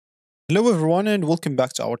Hello everyone and welcome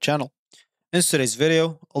back to our channel. In today's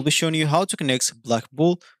video, I'll be showing you how to connect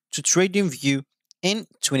Blackbull to TradingView in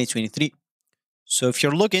 2023. So if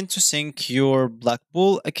you're looking to sync your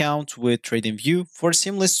Blackbull account with TradingView for a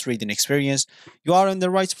seamless trading experience, you are in the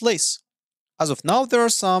right place. As of now, there are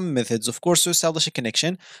some methods, of course, to establish a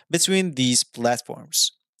connection between these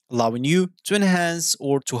platforms, allowing you to enhance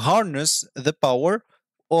or to harness the power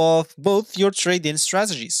of both your trading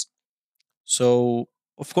strategies. So,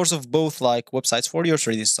 of course, of both like websites for your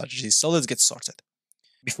trading strategies. So let's get started.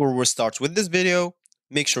 Before we start with this video,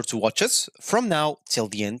 make sure to watch it from now till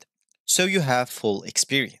the end so you have full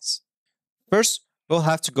experience. First, you'll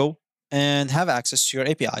have to go and have access to your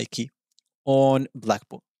API key on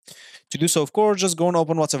Blackbull. To do so, of course, just go and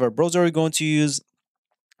open whatever browser you're going to use.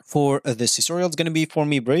 For this tutorial, it's going to be for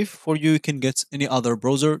me Brave. For you, you can get any other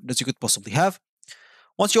browser that you could possibly have.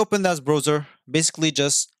 Once you open that browser, basically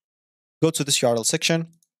just go to this URL section.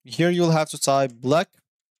 Here you'll have to type Blackbull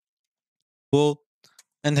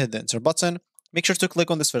and hit the enter button. Make sure to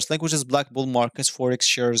click on this first link, which is Blackbull Markets, Forex,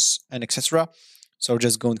 Shares, and etc. So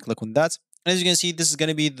just go and click on that. And as you can see, this is going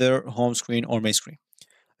to be their home screen or main screen.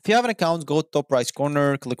 If you have an account, go top right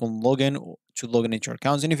corner, click on login to log in into your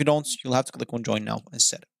account. And if you don't, you'll have to click on join now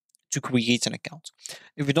instead to create an account.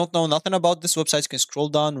 If you don't know nothing about this website, you can scroll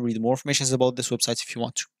down, read more information about this website if you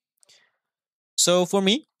want to. So for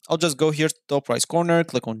me, I'll just go here to top right corner,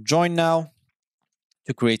 click on join now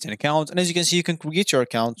to create an account. And as you can see, you can create your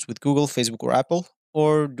accounts with Google, Facebook, or Apple,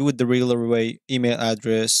 or do it the regular way, email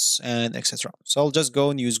address, and etc. So I'll just go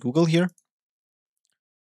and use Google here.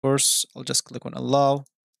 Of course, I'll just click on allow.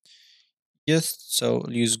 Yes, so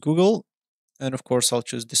I'll use Google. And of course, I'll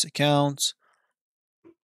choose this account.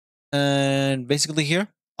 And basically here,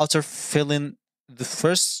 after filling the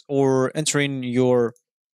first or entering your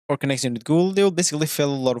or connecting with Google, they will basically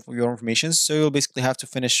fill a lot of your information. So you'll basically have to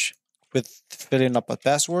finish with filling up a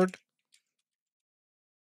password.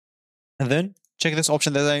 And then check this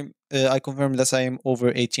option that I confirm that I am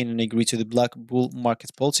over 18 and agree to the Blackbull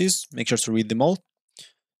market policies. Make sure to read them all.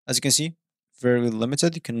 As you can see, very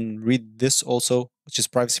limited. You can read this also, which is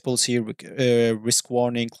privacy policy, risk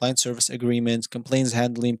warning, client service agreement, complaints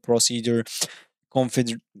handling procedure,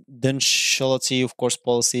 confidentiality, of course,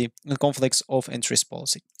 policy, and conflicts of interest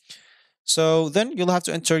policy. So then you'll have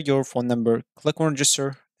to enter your phone number, click on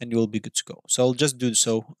register, and you'll be good to go. So I'll just do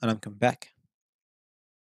so and I'm coming back.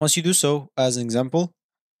 Once you do so, as an example,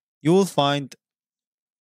 you will find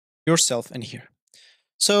yourself in here.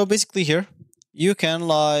 So basically here, you can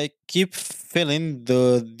like keep filling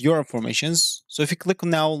your informations. So if you click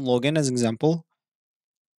now login as an example,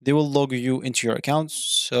 they will log you into your account.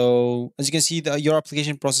 So as you can see, your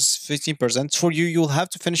application process 15%. For you, you'll have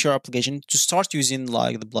to finish your application to start using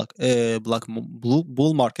like the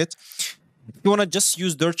Blackbull market. If you want to just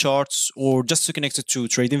use their charts or just to connect it to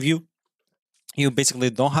TradingView, you basically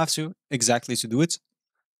don't have to exactly to do it.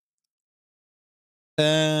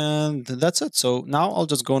 And that's it. So now I'll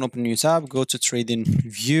just go and open a new tab, go to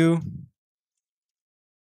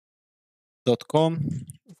tradingview.com,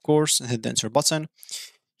 of course, and hit the enter button.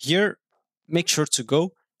 Here, make sure to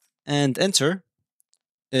go and enter,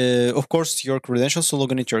 of course, your credentials. So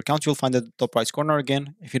log in into your account, you'll find at the top right corner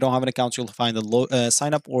again. If you don't have an account, you'll find a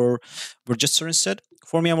sign up or register instead.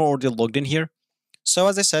 For me, I'm already logged in here. So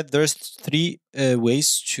as I said, there's three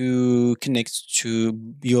ways to connect to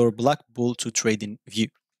your Blackbull to TradingView.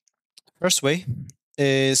 First way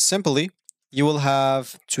is simply you will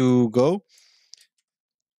have to go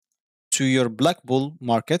to your Blackbull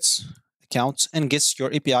markets account and get your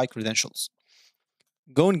API credentials.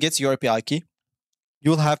 Go and get your API key.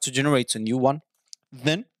 You will have to generate a new one.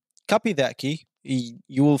 Then copy that key.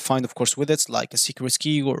 You will find, of course, with it like a secret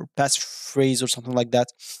key or passphrase or something like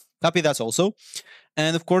that. Copy that also.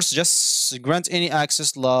 And of course, just grant any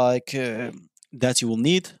access like that you will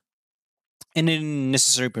need. Any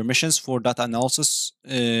necessary permissions for data analysis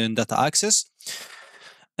and data access.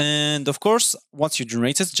 And of course, once you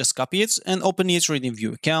generate it, just copy it and open your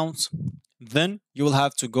TradingView account. Then you will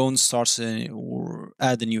have to go and start or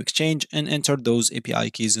add a new exchange and enter those API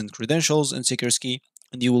keys and credentials and security key,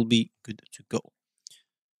 and you will be good to go.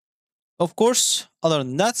 Of course, other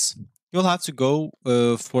than that, you'll have to go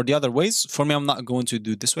for the other ways. For me, I'm not going to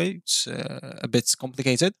do this way. It's a bit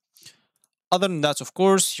complicated. Other than that, of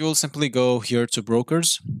course, you'll simply go here to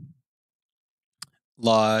brokers.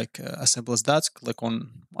 Like as simple as that, click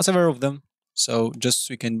on whatever of them. So just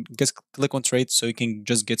we can just click on trade so you can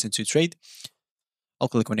just get into trade. I'll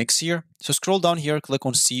click on X here. So scroll down here, click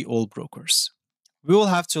on see all brokers. We will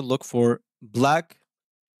have to look for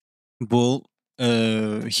Blackbull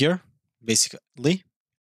here, basically.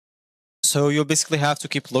 So you'll basically have to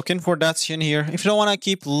keep looking for that in here. If you don't want to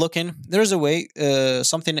keep looking, there's a way,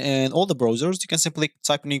 something in all the browsers. You can simply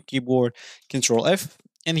type in your keyboard Control F,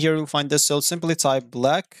 and here you'll find this. So simply type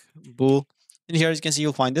Blackbull, and here as you can see,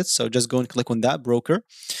 you'll find it. So just go and click on that broker,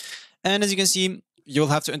 and as you can see, you'll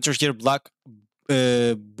have to enter here Blackbull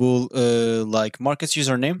like markets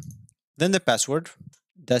username, then the password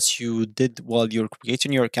that you did while you're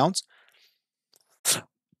creating your account,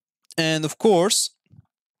 and of course,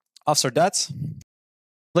 after that,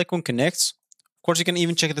 click on connect. Of course, you can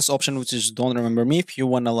even check this option, which is don't remember me, if you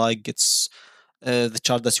want to like get the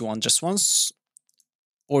chart that you want just once,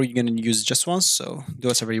 or you're going to use just once. So do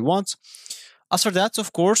whatever you want. After that,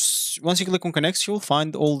 of course, once you click on connect, you'll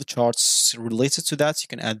find all the charts related to that. You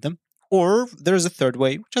can add them. Or there's a third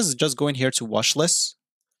way, which is just going here to watch list.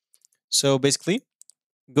 So basically,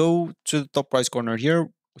 go to the top right corner here,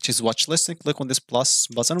 which is watch list, and click on this plus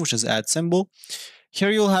button, which is add symbol. Here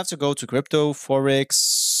you'll have to go to crypto,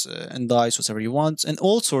 forex, and dice, whatever you want, and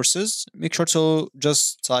all sources. Make sure to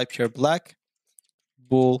just type here Black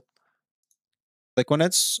Bull. Click on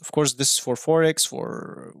it. Of course, this is for forex,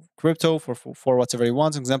 for crypto, for whatever you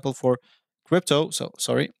want. Example for crypto. So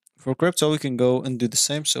sorry, for crypto, you can go and do the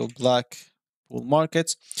same. So Black Bull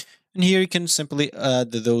markets, and here you can simply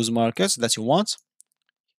add those markets that you want.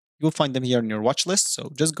 You'll find them here in your watch list.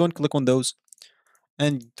 So just go and click on those,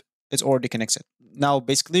 and it's already connected. Now,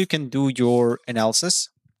 basically, you can do your analysis.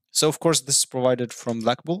 So, of course, this is provided from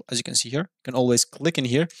Blackbull, as you can see here. You can always click in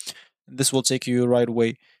here. This will take you right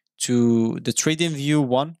away to the TradingView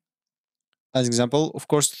one, as example, of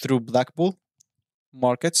course, through Blackbull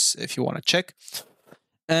markets, if you want to check.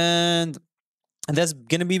 And that's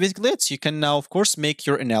going to be basically it. You can now, of course, make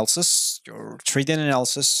your analysis, your trading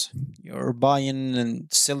analysis, your buying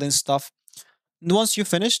and selling stuff. And once you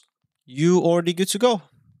finished, you already good to go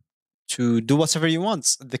to do whatever you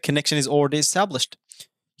want. The connection is already established.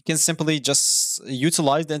 You can simply just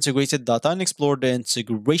utilize the integrated data and explore the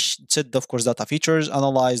integrated, of course, data features,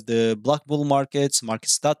 analyze the Blackbull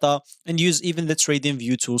markets data, and use even the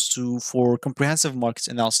TradingView tools for comprehensive market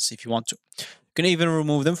analysis if you want to. You can even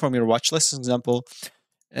remove them from your watch list, example.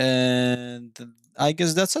 And I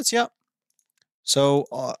guess that's it, yeah. So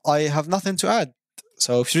I have nothing to add.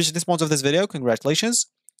 So if you reached this point of this video, congratulations.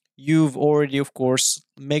 You've already, of course,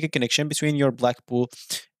 make a connection between your Blackbull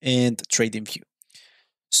and TradingView.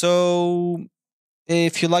 So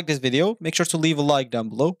if you like this video, make sure to leave a like down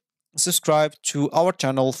below. Subscribe to our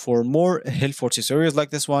channel for more helpful tutorials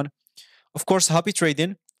like this one. Of course, happy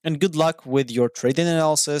trading and good luck with your trading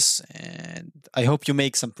analysis. And I hope you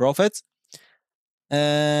make some profit.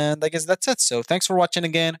 And I guess that's it. So thanks for watching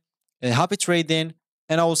again. Happy trading,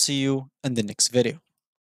 and I will see you in the next video.